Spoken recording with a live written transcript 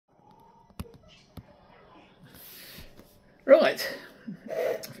Right,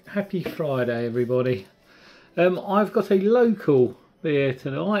 happy Friday everybody. I've got a local beer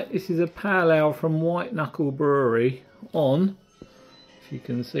tonight. This is a pale ale from Knuckle brewery on, if you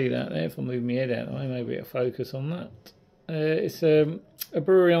can see that there, if I move my head out of the way, maybe it'll focus on that. It's a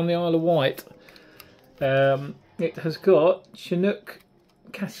brewery on the Isle of Wight. It has got Chinook,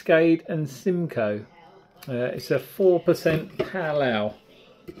 Cascade and Simcoe. It's a 4% pale ale,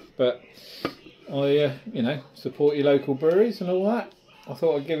 but I, support your local breweries and all that. I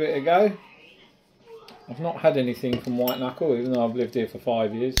thought I'd give it a go. I've not had anything from Knuckle, even though I've lived here for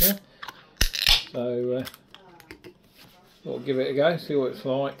 5 years now. So, thought I'd give it a go, see what it's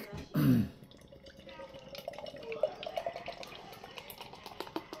like.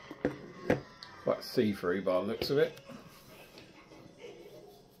 Quite see-through by the looks of it.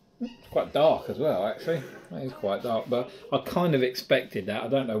 It's quite dark as well, actually. It is quite dark, but I kind of expected that. I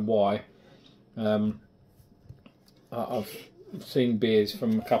don't know why. I've seen beers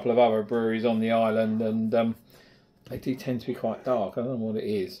from a couple of other breweries on the island, and they do tend to be quite dark. I don't know what it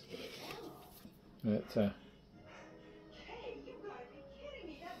is, but smells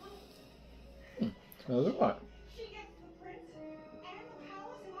alright.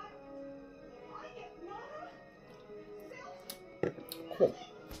 Cool.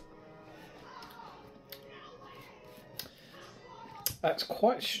 That's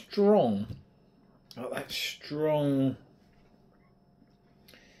quite strong. Oh, that strong,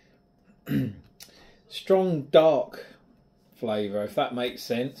 strong dark flavour, if that makes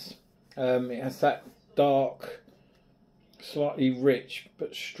sense. It has that dark, slightly rich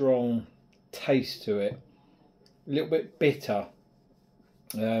but strong taste to it. A little bit bitter.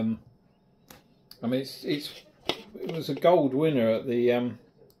 I mean, it was a gold winner at the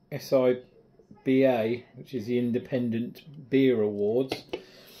SIBA, which is the Independent Beer Awards.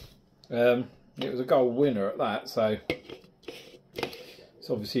 It was a gold winner at that, so it's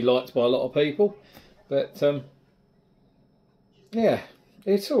obviously liked by a lot of people. But yeah,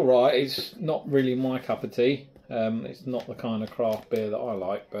 it's alright. It's not really my cup of tea. It's not the kind of craft beer that I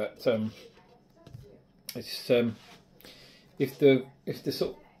like, but it's if the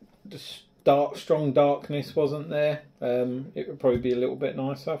sort of strong darkness wasn't there, it would probably be a little bit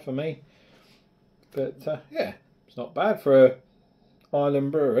nicer for me. But yeah, it's not bad for a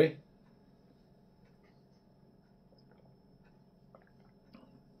island brewery.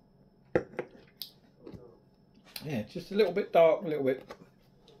 Yeah, just a little bit dark, a little bit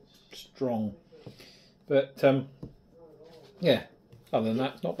strong, but yeah, other than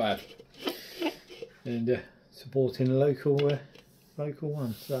that, it's not bad. And supporting a local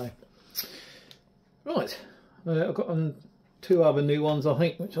one. So right, I've got 2 other new ones, I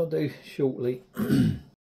think, which I'll do shortly.